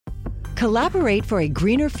Collaborate for a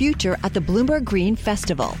greener future at the Bloomberg Green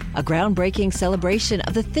Festival, a groundbreaking celebration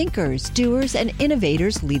of the thinkers, doers, and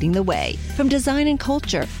innovators leading the way. From design and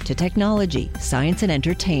culture to technology, science, and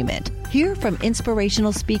entertainment. Hear from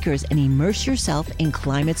inspirational speakers and immerse yourself in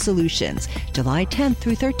climate solutions. July 10th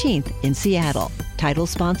through 13th in Seattle. Title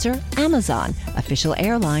sponsor, Amazon. Official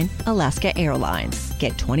airline, Alaska Airlines.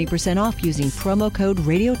 Get 20% off using promo code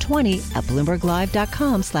radio20 at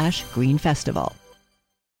BloombergLive.com/Green Festival.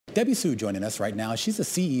 Debby Sue joining us right now. She's the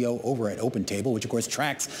CEO over at Opentable, which of course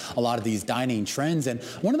tracks a lot of these dining trends. And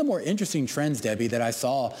one of the more interesting trends, Debby, that I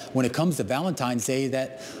saw when it comes to Valentine's Day,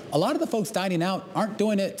 that a lot of the folks dining out aren't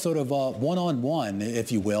doing it sort of one-on-one,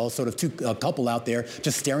 if you will, sort of a couple out there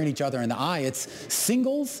just staring each other in the eye. It's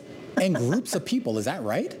singles and groups of people. Is that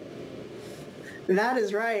right? That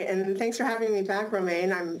is right. And thanks for having me back,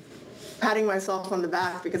 Romaine. I'm patting myself on the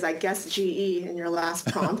back because I guessed GE in your last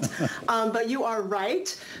prompt. But you are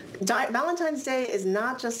right. Valentine's Day is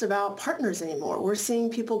not just about partners anymore. We're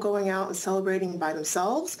seeing people going out and celebrating by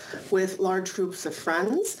themselves with large groups of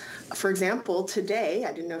friends. For example, today,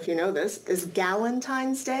 I didn't know if you know this, is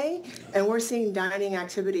Galentine's Day, and we're seeing dining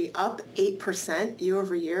activity up 8% year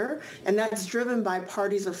over year, and that's driven by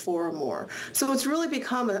parties of 4 or more. So it's really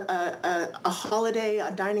become a holiday,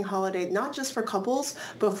 a dining holiday, not just for couples,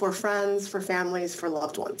 but for friends, for families, for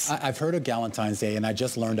loved ones. I've heard of Galentine's Day, and I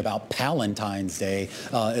just learned about Palentine's Day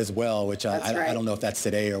as well, which I don't know if that's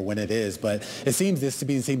today or when it is, but it seems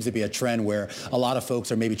to be a trend where a lot of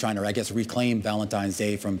folks are maybe trying to, I guess, reclaim Valentine's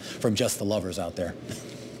Day from just the lovers out there.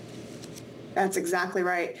 That's exactly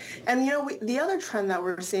right. And, the other trend that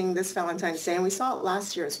we're seeing this Valentine's Day, and we saw it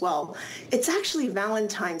last year as well, it's actually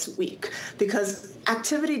Valentine's week, because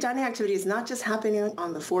dining activity is not just happening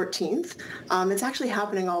on the 14th. It's actually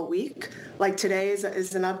happening all week. Like today is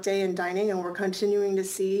an up day in dining, and we're continuing to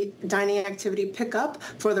see dining activity pick up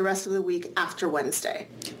for the rest of the week after Wednesday.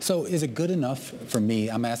 So is it good enough for me,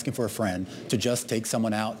 I'm asking for a friend, to just take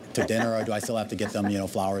someone out to dinner, or do I still have to get them,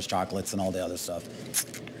 flowers, chocolates, and all the other stuff?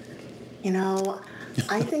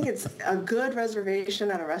 I think it's a good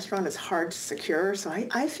reservation at a restaurant is hard to secure. So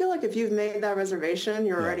I feel like if you've made that reservation,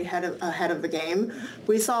 you're already ahead of the game.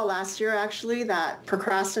 We saw last year, actually, that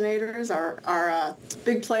procrastinators are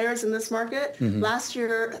big players in this market. Mm-hmm. Last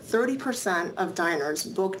year, 30% of diners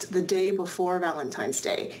booked the day before Valentine's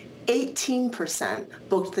Day. 18%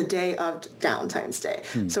 booked the day of Valentine's Day.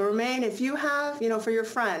 So Romaine, if you have, for your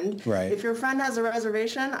friend, if your friend has a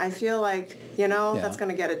reservation, I feel like, that's going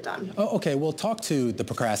to get it done. Oh, okay, well, talk to the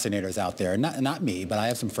procrastinators out there. Not me, but I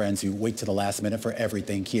have some friends who wait to the last minute for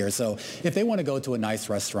everything here. So if they want to go to a nice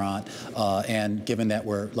restaurant, and given that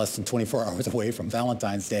we're less than 24 hours away from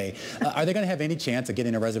Valentine's Day, are they going to have any chance of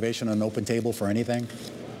getting a reservation on Opentable for anything?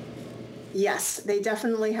 Yes, they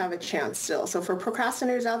definitely have a chance still. So for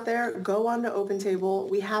procrastinators out there, go on to Opentable.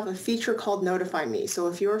 We have a feature called Notify Me. So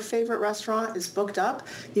if your favorite restaurant is booked up,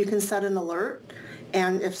 you can set an alert.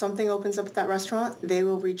 And if something opens up at that restaurant, they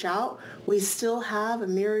will reach out. We still have a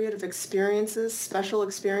myriad of experiences, special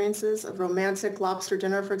experiences of romantic lobster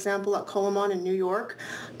dinner, for example, at Colomon in New York,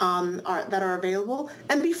 that are available.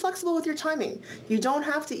 And be flexible with your timing. You don't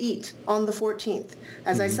have to eat on the 14th.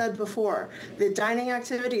 As I said before, the dining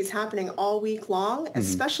activity is happening all week long,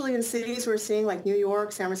 especially in cities we're seeing like New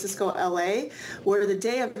York, San Francisco, LA, where the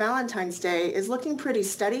day of Valentine's Day is looking pretty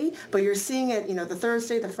steady, but you're seeing it, the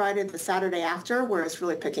Thursday, the Friday, the Saturday after, where it's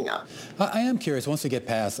really picking up. I am curious, once we get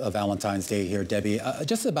past Valentine's Day here, Debby,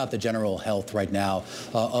 just about the general health right now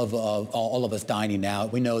of all of us dining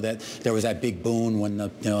out. We know that there was that big boon when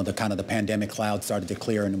the kind of the pandemic cloud started to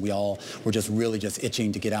clear, and we all were just really just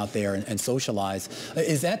itching to get out there and socialize.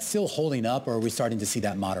 Is that still holding up, or are we starting to see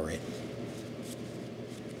that moderate?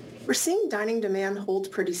 We're seeing dining demand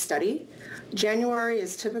hold pretty steady. January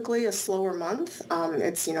is typically a slower month.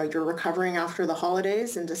 It's, you're recovering after the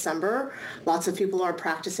holidays in December. Lots of people are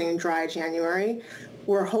practicing dry January.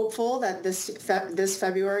 We're hopeful that this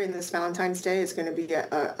February and this Valentine's Day is going to be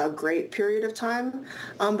a great period of time.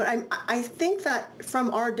 But I think that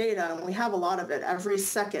from our data, and we have a lot of it, every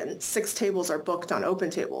second, 6 tables are booked on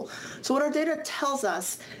Opentable. So what our data tells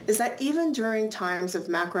us is that even during times of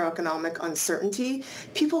macroeconomic uncertainty,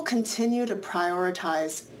 people continue to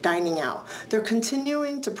prioritize dining out. They're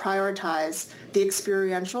continuing to prioritize the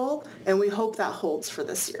experiential, and we hope that holds for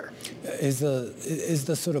this year. Is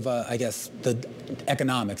the sort of, I guess, the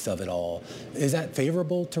economics of it all, is that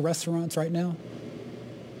favorable to restaurants right now?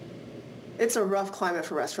 It's a rough climate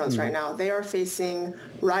for restaurants right now. They are facing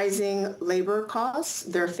rising labor costs.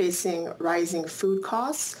 They're facing rising food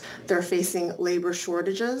costs. They're facing labor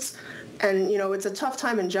shortages. And, it's a tough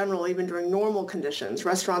time in general, even during normal conditions.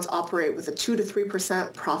 Restaurants operate with a 2 to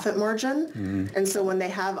 3% profit margin. And so when they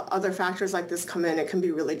have other factors like this come in, it can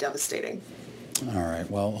be really devastating. All right.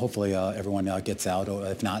 Well, hopefully everyone gets out, or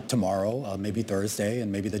if not tomorrow, maybe Thursday,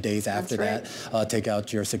 and maybe the days after that. Take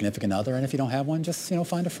out your significant other, and if you don't have one, just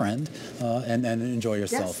find a friend and enjoy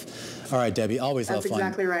yourself. Yes. All right, Debbie. Always That's fun.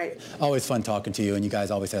 Exactly right. Always fun talking to you, and you guys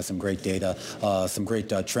always have some great data, some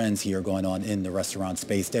great trends here going on in the restaurant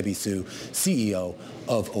space. Debby Sue, CEO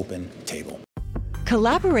of Opentable.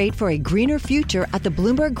 Collaborate for a greener future at the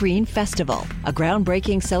Bloomberg Green Festival, a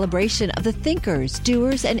groundbreaking celebration of the thinkers,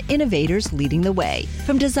 doers, and innovators leading the way.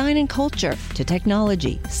 From design and culture to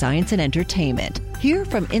technology, science, and entertainment. Hear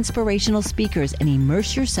from inspirational speakers and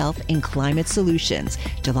immerse yourself in climate solutions.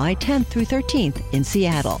 July 10th through 13th in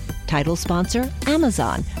Seattle. Title sponsor,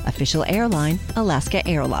 Amazon. Official airline, Alaska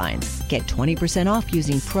Airlines. Get 20% off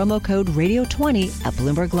using promo code radio20 at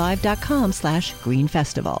BloombergLive.com/Green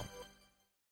Festival.